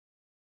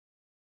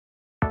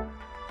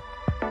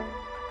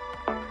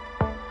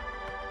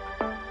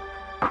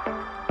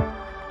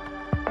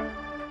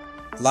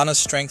Lana's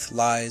strength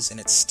lies in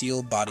its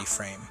steel body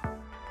frame,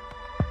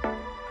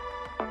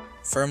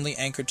 firmly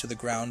anchored to the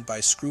ground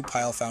by screw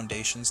pile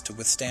foundations to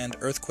withstand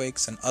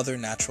earthquakes and other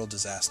natural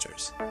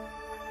disasters.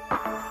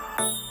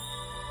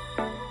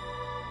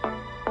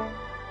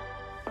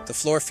 The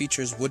floor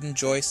features wooden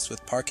joists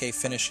with parquet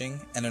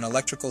finishing and an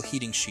electrical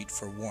heating sheet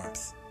for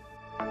warmth.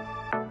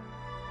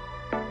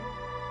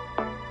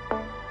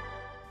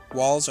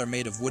 Walls are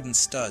made of wooden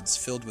studs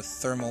filled with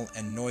thermal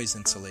and noise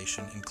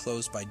insulation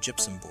enclosed by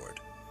gypsum board.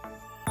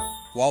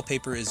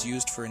 Wallpaper is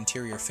used for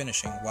interior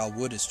finishing, while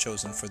wood is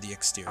chosen for the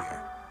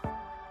exterior.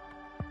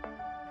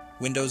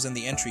 Windows in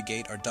the entry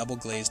gate are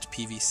double-glazed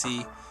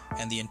PVC,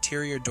 and the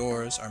interior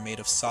doors are made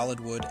of solid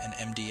wood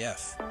and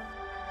MDF.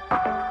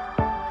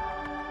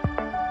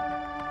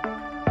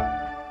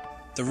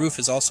 The roof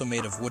is also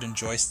made of wooden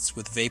joists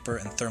with vapor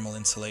and thermal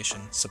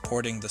insulation,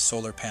 supporting the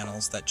solar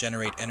panels that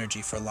generate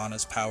energy for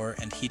Lana's power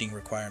and heating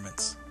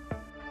requirements.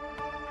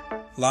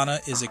 Lana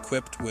is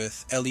equipped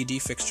with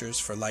LED fixtures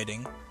for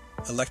lighting,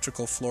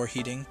 electrical floor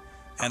heating,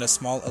 and a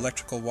small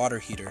electrical water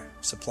heater,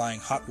 supplying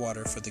hot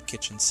water for the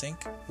kitchen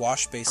sink,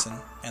 wash basin,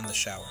 and the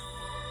shower.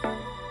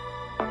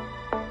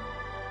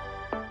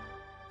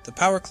 The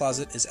power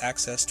closet is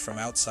accessed from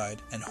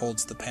outside and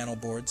holds the panel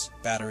boards,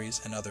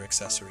 batteries, and other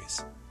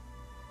accessories.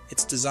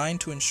 It's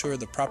designed to ensure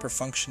the proper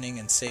functioning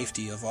and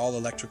safety of all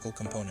electrical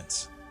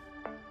components.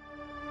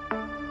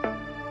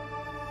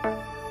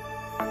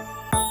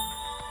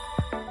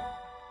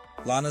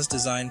 Lana's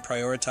design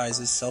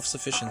prioritizes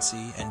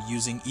self-sufficiency and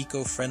using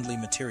eco-friendly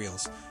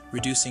materials,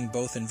 reducing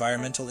both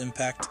environmental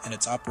impact and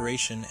its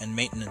operation and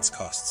maintenance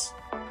costs.